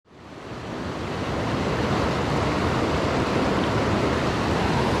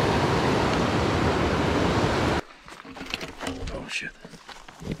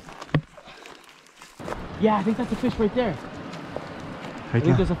Yeah, I think that's a fish right there. I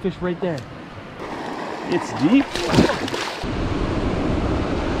think there's a fish right there. It's deep.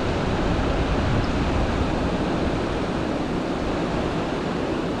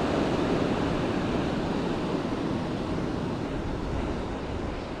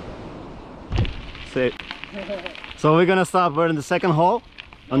 Sick. So we're gonna stop. We're in the second hole.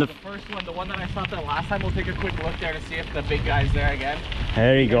 No, the first one, the one that I stopped at last time, we'll take a quick look there to see if the big guy's there again.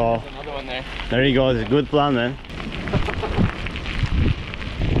 There you go. There's another one there. There you go. It's a good plan, man.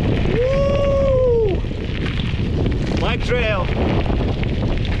 Woo! Black trail.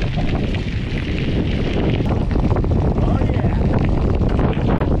 Oh yeah.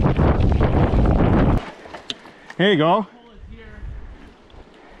 Here you go.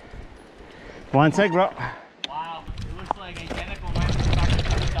 One sec, bro. Wow, it looks like identical.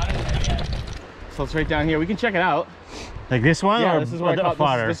 So it's right down here. We can check it out. Like this one? Yeah, or this is where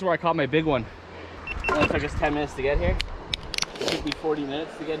this is where I caught my big one. It only took us 10 minutes to get here. It took me 40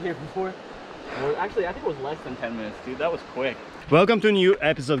 minutes to get here before. Well, actually, I think it was less than 10 minutes, dude. That was quick. Welcome to a new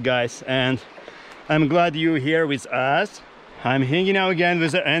episode, guys, and I'm glad you're here with us. I'm hanging out again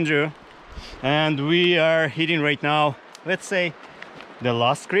with Andrew, and we are hitting right now, let's say, the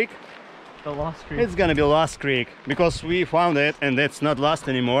Lost Creek. The Lost Creek. It's gonna be Lost Creek because we found it and it's not lost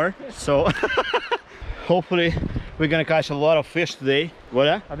anymore. So hopefully we're gonna catch a lot of fish today. What?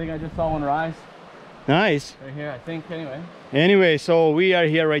 I think I just saw one rise. Nice. Right here, I think, anyway. Anyway, so we are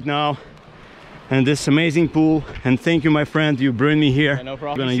here right now and this amazing pool, and thank you, my friend, you bring me here. Yeah, no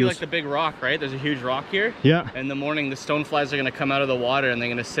problem. You see like the big rock, right? There's a huge rock here. Yeah. In the morning, the stoneflies are gonna come out of the water and they're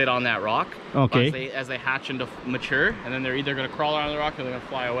gonna sit on that rock. Okay. As they hatch into mature, and then they're either gonna crawl around the rock or they're gonna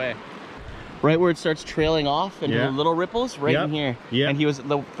fly away. Right where it starts trailing off into the little ripples, right in here. Yeah. And he was,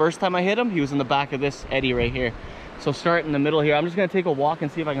 the first time I hit him, he was in the back of this eddy right here. So start in the middle here. I'm just gonna take a walk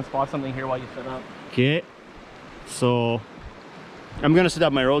and see if I can spot something here while you set up. Okay. So I'm gonna set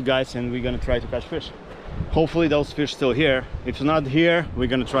up my rod, guys, and we're gonna try to catch fish. Hopefully those fish still here. If it's not here, we're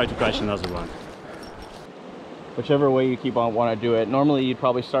gonna try to catch another one. Whichever way you want to do it. Normally you'd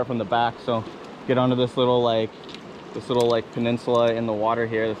probably start from the back. So get onto this little peninsula in the water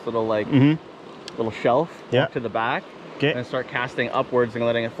here. This little little shelf. Walk to the back. Okay. And start casting upwards and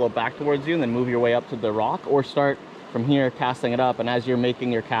letting it flow back towards you, and then move your way up to the rock, or start from here casting it up, and as you're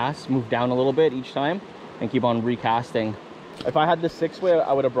making your cast, move down a little bit each time and keep on recasting. If I had this 6-way,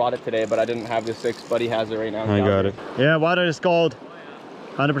 I would have brought it today, but I didn't have the 6. Buddy has it right now. I got it. Yeah, water is cold.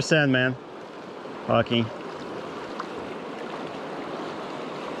 100%, man. Fucking.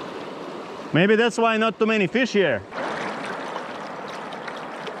 Maybe that's why not too many fish here.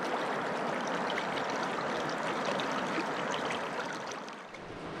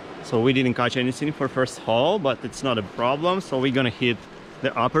 So we didn't catch anything for first haul, but it's not a problem. So we're gonna hit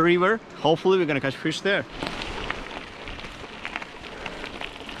the upper river. Hopefully we're gonna catch fish there.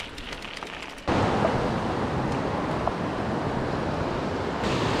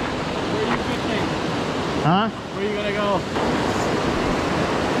 Where are you fishing? Huh? Where are you gonna go?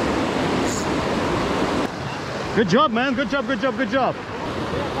 Good job, man. Good job, good job, good job.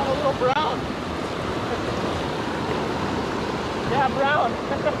 Yeah, got a little brown. Yeah, brown.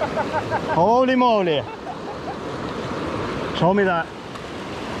 Holy moly. Show me that.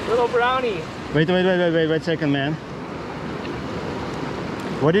 Little brownie. Wait a second, man.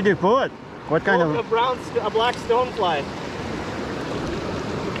 What did you put? What kind of... A black stonefly.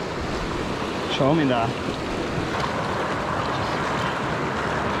 Show me that.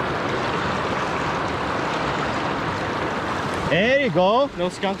 There you go. No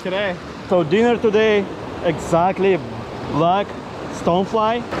skunk today. So dinner today, exactly black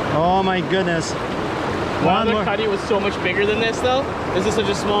stonefly. Oh my goodness. One other cutty was so much bigger than this though. This is such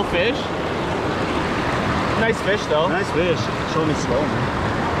a small fish. Nice fish though. Nice fish. Show me slow, man.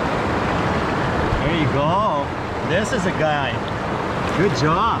 There you go. This is a guy. Good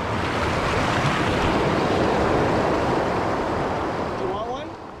job. Do you want one?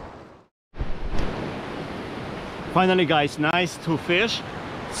 Finally, guys, nice 2 fish.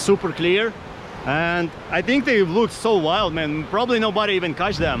 Super clear. And I think they look so wild, man. Probably nobody even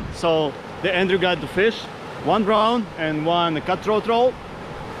catch them. So the Andrew got the fish, 1 brown and 1 cutthroat trout.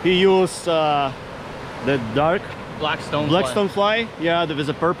 He used the dark Black stonefly. Yeah, there is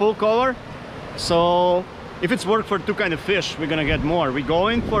a purple color. So if it's worked for 2 kind of fish, we're gonna get more. We're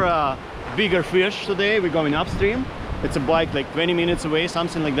going for a bigger fish today. We're going upstream. It's a bike like 20 minutes away,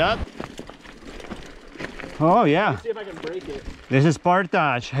 something like that. Oh yeah. Let's see if I can break it. This is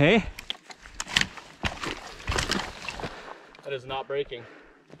partage, hey? That is not breaking.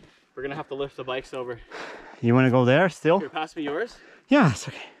 We're gonna have to lift the bikes over. You wanna go there still? Here, pass me yours. Yeah, it's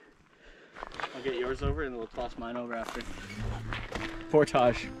okay. I'll get yours over and we'll toss mine over after.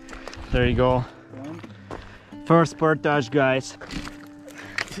 Portage. There you go. First portage, guys.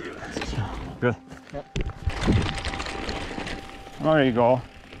 Good. Yep. There you go.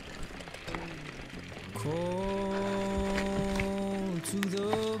 To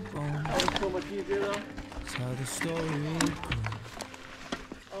the bone. That was so much easier though. That's how the story goes.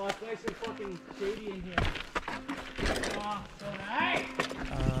 Oh, it's nice and fucking shady in here. Oh, so nice.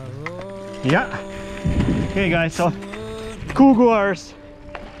 Yeah. Okay, guys. So, cougars,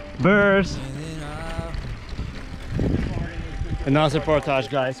 bears. Another portage,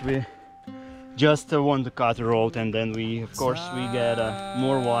 guys. We just won the Cutthroat, and then we, of course, we get a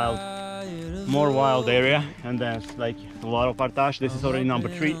more wild area, and then it's like a lot of portage. This is already number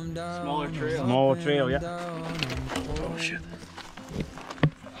 3. Smaller trail. Small trail, yeah. Oh shit.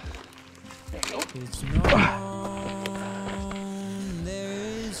 It's known there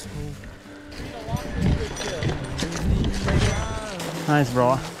is hope. Nice,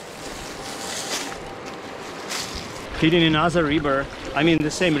 bro. Hitting another river. I mean the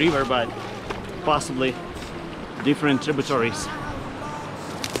same river, but possibly different tributaries.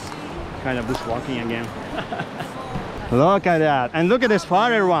 Kind of bushwalking again. Look at that, and look at this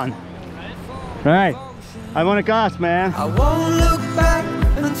farther one. Right. I want to cast, man. I won't look back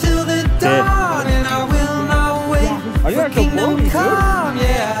until the dawn, and I will not wait Are you for actually kingdom floating, come.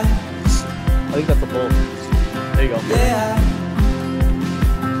 Yeah, I think that's a bull. There you go. yeah.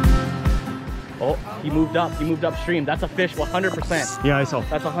 Oh, he moved up. He moved upstream. That's a fish, 100%. Yeah, I saw.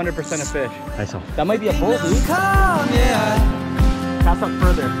 That's 100% a fish. I saw. That might be a bull, dude. Come, yeah, Cast up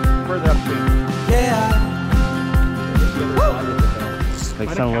further upstream. yeah. Like Might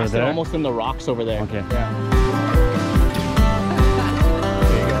have somewhere cast it there. almost in the rocks over there. Okay. Yeah.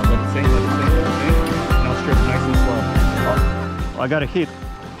 There you go. Let it sink, let it sink, let it sink. Now strip nice and slow. I got a hit.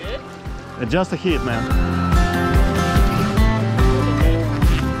 Just a hit, man.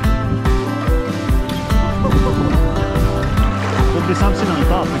 Could be something on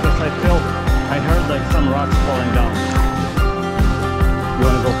top because I heard like some rocks falling down. You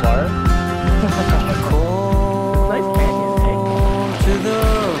wanna go far? Nice canyon, To the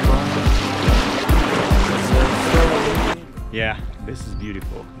Yeah, this is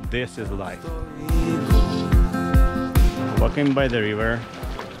beautiful. This is life. Walking by the river,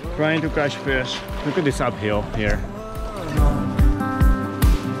 trying to catch fish. Look at this uphill here.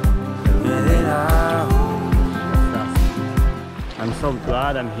 I'm so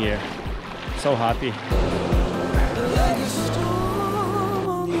glad I'm here. So happy.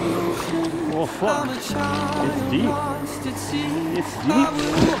 Oh fuck! It's deep. It's deep.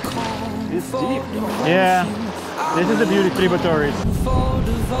 It's deep. Yeah. This is the beauty tributaries.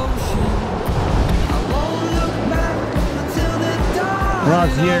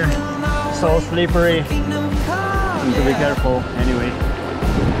 Rocks here, so slippery. Need to be careful anyway.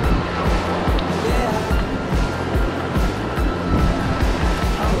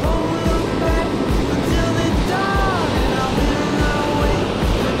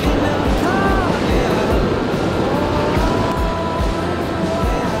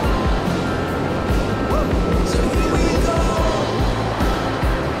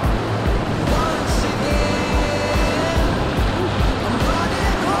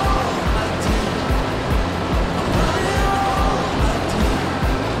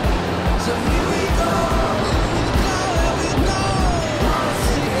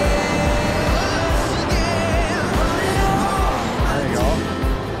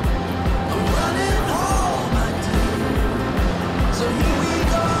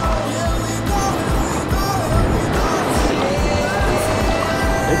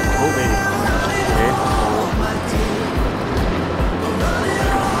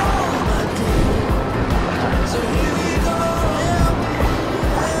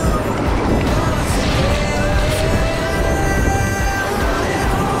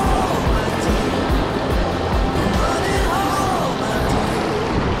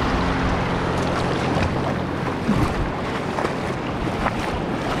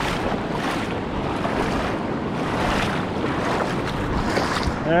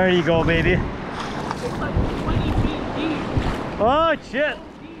 There you go, baby. It's like 20 feet deep. Oh shit!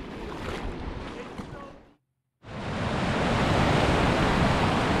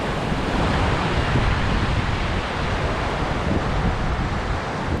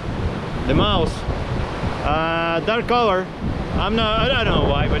 The mouse, dark color. I don't know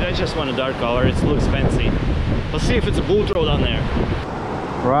why, but I just want a dark color. It looks fancy. Let's see if it's a bull trout on there.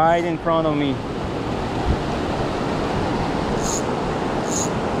 Right in front of me.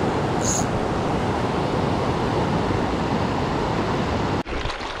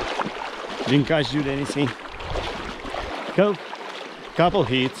 Didn't catch you anything. Couple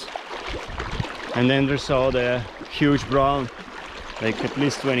hits, and then there's all the huge brown, like at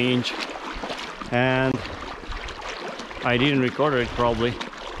least 20 inch, and I didn't record it probably.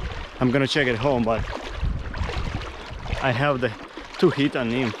 I'm gonna check it home, but I have the 2 hit on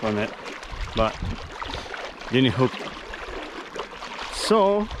him from it, but didn't hook.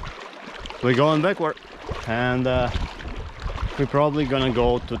 So we're going backward, and we're probably gonna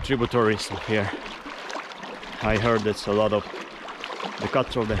go to tributaries up here. I heard it's a lot of the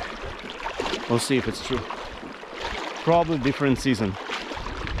cutthroat there. We'll see if it's true. Probably different season.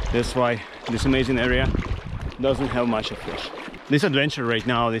 That's why this amazing area doesn't have much of fish. This adventure right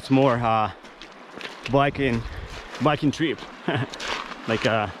now, it's more biking trip. Like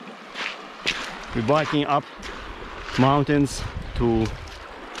we're biking up mountains to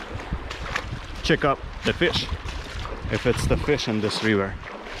check up the fish, if it's the fish in this river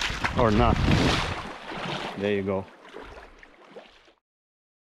or not. There you go.